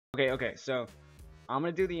Okay, so I'm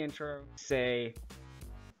gonna do the intro. Say,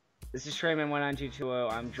 this is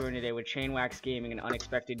Treyman19220. I'm joined today with Chainwax Gaming and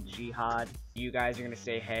Unexpected Jihad. You guys are gonna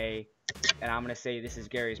say hey, and I'm gonna say this is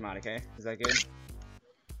Gary's mod, okay? Is that good?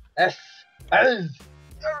 Gary's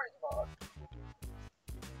mod.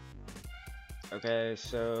 Okay,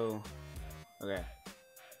 so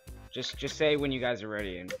just say when you guys are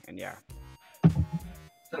ready, and yeah.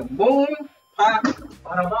 Boom, pop,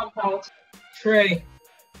 bada pop, Trey.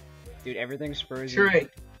 Dude, everything's frozen. Trey.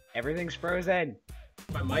 Everything's frozen.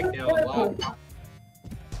 My mic now a lot.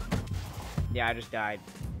 Yeah, I just died.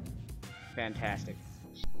 Fantastic.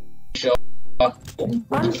 So,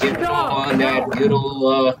 get on that good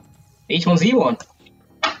old H1Z1.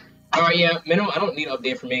 Alright, yeah, minimum. I don't need an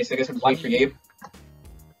update for me, so I guess I'm playing for Gabe.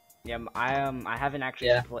 Yeah, I haven't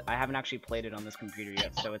actually I haven't actually played it on this computer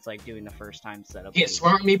yet, so it's like doing the first time setup. Get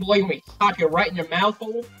smart me, boy. You want me to pop you right in your mouth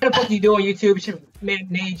hole? What the fuck you do on YouTube? You should made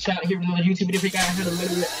a nade shot here with another YouTube video. You guys had a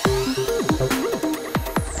little bit.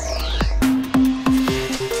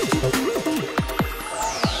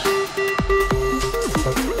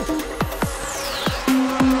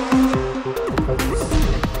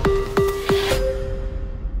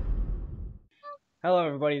 Hello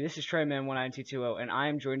everybody, this is Treyman19220, and I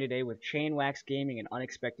am joined today with Chainwax Gaming and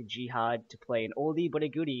Unexpected Jihad to play an oldie but a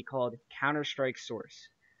goodie called Counter-Strike Source.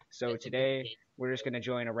 So today, we're just going to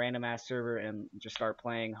join a random ass server and just start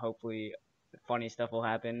playing. Hopefully, funny stuff will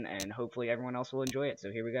happen, and hopefully everyone else will enjoy it.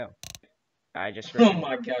 So here we go. I just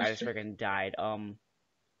freaking died.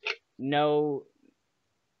 No.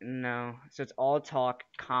 So it's all talk,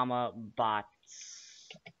 comma, bots.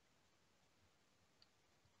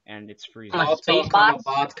 And it's freezing. All talk, comma,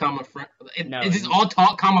 bots, comma, friend. No, is this all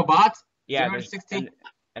talk, comma, bots? Yeah, 0 to 16?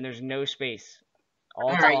 And there's no space. All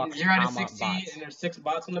right, talk, 0 to comma, 16, bots. and there's 6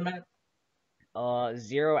 bots on the map?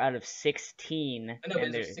 0 out of 16. I know,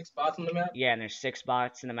 but there's 6 bots on the map? Yeah, and there's 6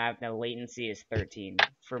 bots in the map. Now latency is 13,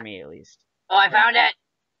 for me at least. Oh, I found it!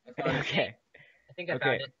 Okay. I think I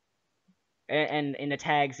found it. And in the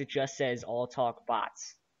tags, it just says all talk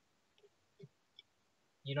bots.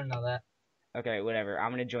 You don't know that. Okay, whatever.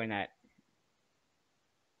 I'm gonna join that.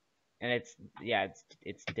 And it's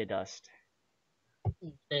the dust.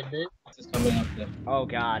 Oh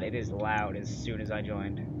god, it is loud as soon as I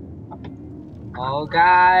joined. Oh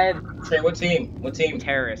god. Trey, what team? What team?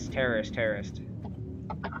 Terrorist. I'm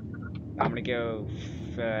gonna go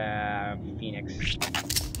Phoenix.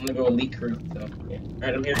 I'm gonna go Elite Crew. So, yeah.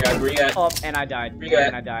 Alright, I'm here, guys. Where you at? Oh, and I died. Where you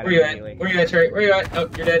at? Where you at? Where you at, Trey? Where you at? Oh,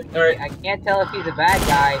 you're dead. Alright. I can't tell if he's a bad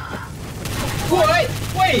guy. What?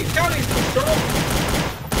 Wait, County's control.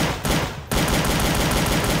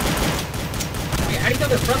 Wait, how do you tell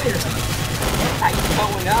they're friendly or not? I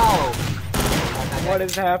don't know. What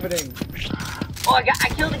is happening? Oh, I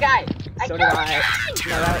killed the guy. So did I.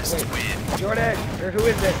 Wait, Jordan, or who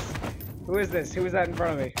is this? Who is this? Who is that in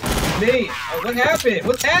front of me? Me. What happened?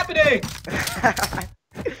 What's happening? Are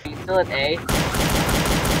you still at A?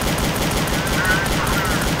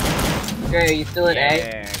 Trey, are you still at A?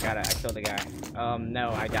 Yeah, I killed the guy.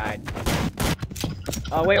 No, I died.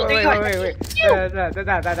 Oh, wait. Bye,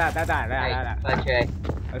 Trey.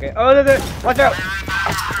 Okay. Oh, watch out!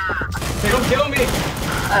 They don't kill me.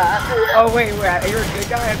 Oh, wait, you're a good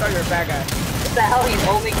guy? I thought you were a bad guy. What the hell? He's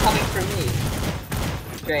only coming for me.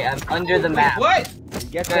 Trey, I'm under the map. What?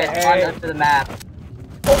 Get Trey, I'm under the map.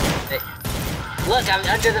 Hey. Look, I'm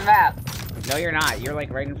under the map. No, you're not. You're like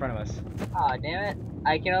right in front of us. Aw, damn it.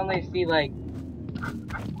 I can only see like...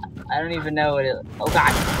 I don't even know what it... Oh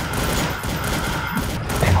god!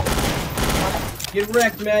 Get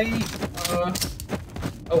wrecked, Maggie.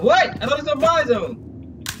 Oh, what? I thought it was a buy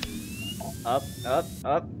zone. Up.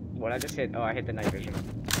 What I just hit? Oh, I hit the night vision.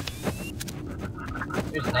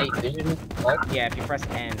 There's night vision? What? Yeah, if you press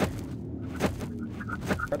N.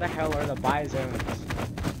 Where the hell are the buy zones?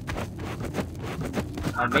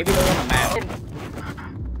 Oh, maybe they're on the map.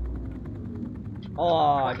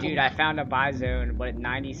 Oh, dude, I found a buy zone, but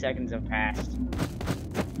 90 seconds have passed.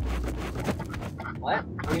 What?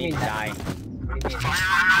 I need to die. What do you mean?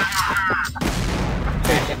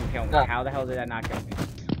 That didn't kill me. How the hell did that not kill me?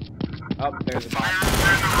 Oh, there's a buy.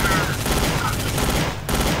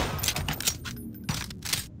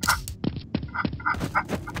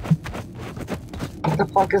 What the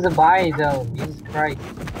fuck is a buy zone? Jesus Christ.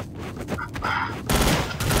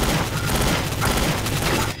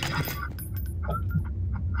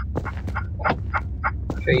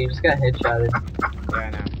 Trey, you just got headshotted. Yeah, I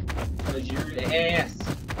know. Cause you're the ass.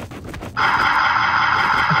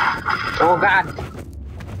 Oh god!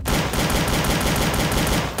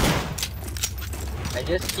 I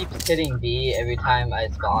just keep hitting B every time I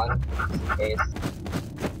spawn, just in case.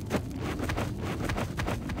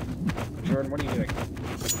 Jordan, what are you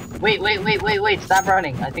doing? Wait, stop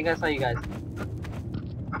running. I think I saw you guys.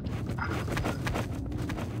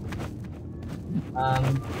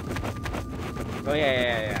 Oh,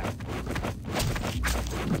 yeah.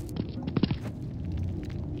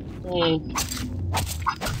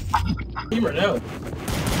 Team or no?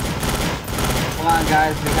 Come on,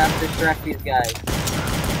 guys, we have to Shrek these guys.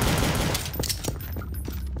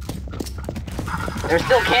 They're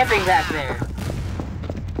still camping back there.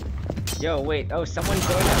 Yo, wait. Oh, someone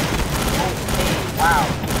joined us. Oh, hey, wow.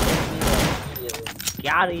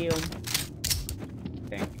 Got him.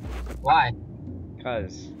 Think. Why?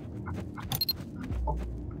 Cause.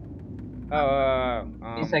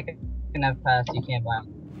 You second have passed, you can't buy.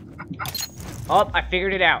 Oh, I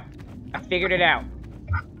figured it out. I frickin'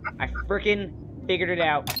 figured it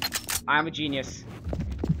out. I'm a genius.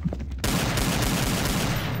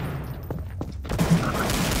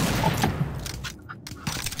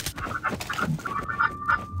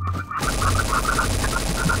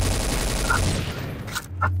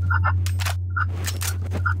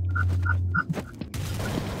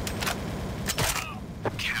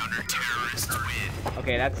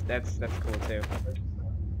 Okay, that's cool too.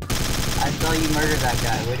 I saw you murder that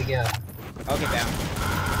guy. Way to go. I'll get down.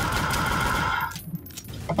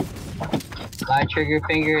 My trigger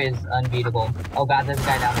finger is unbeatable. Oh god, there's a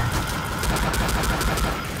guy down there.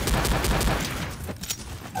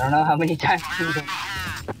 I don't know how many times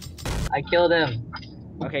I killed him.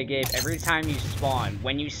 Okay, Gabe, every time you spawn,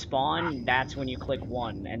 when you spawn, that's when you click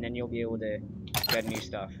 1, and then you'll be able to get new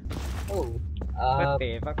stuff. Oh. What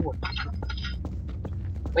the fuck?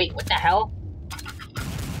 Wait, what the hell?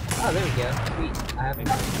 Oh, there we go. Sweet. I have it.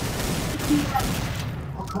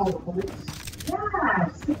 I'll call the police.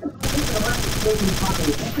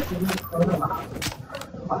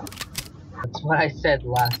 That's what I said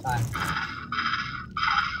last time.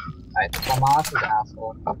 Alright, Lamas is an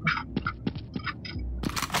asshole.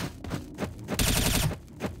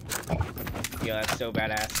 Yo, that's so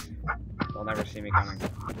badass. They'll never see me coming.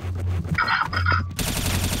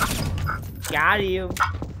 Got you.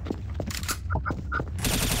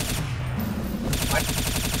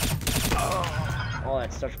 Oh,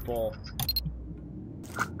 that's such bull.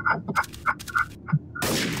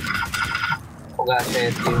 Oh gosh,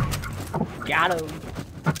 it's you. Got him.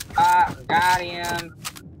 Got him.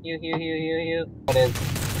 You. What is?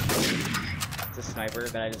 It's a sniper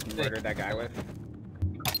that I just murdered that guy with.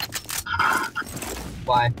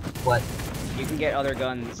 Why? What? You can get other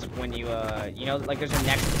guns when you, you know, like there's a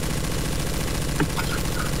next.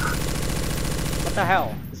 What the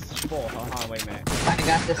hell? This is full. Hold on, wait a minute. I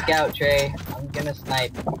got the scout, Trey. I'm gonna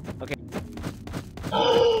snipe. Okay.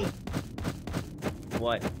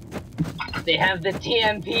 What? They have the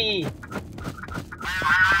TMP!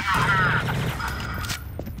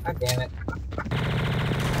 God damn it.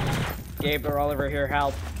 Gabe, they're all over here.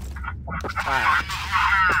 Help. Ah.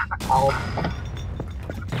 Help.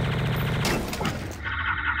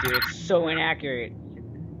 Dude, it's so inaccurate.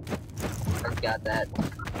 I got that.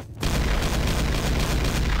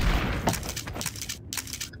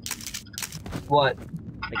 What?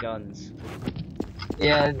 The guns.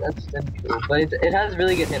 Yeah, that's cool. But it has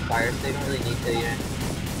really good hip fire, so they don't really need to, you know.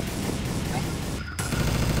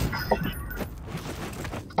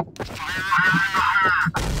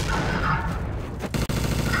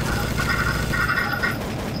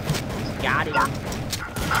 Got him.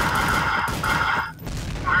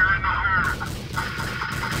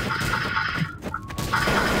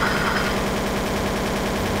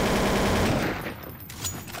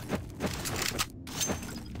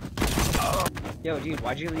 Yo, dude,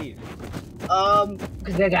 why'd you leave?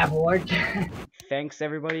 Cause I got bored. Thanks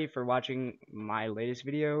everybody for watching my latest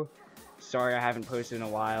video. Sorry I haven't posted in a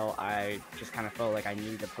while. I just kind of felt like I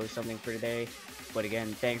needed to post something for today. But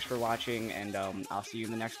again, thanks for watching, and I'll see you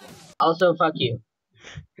in the next one. Also, fuck you.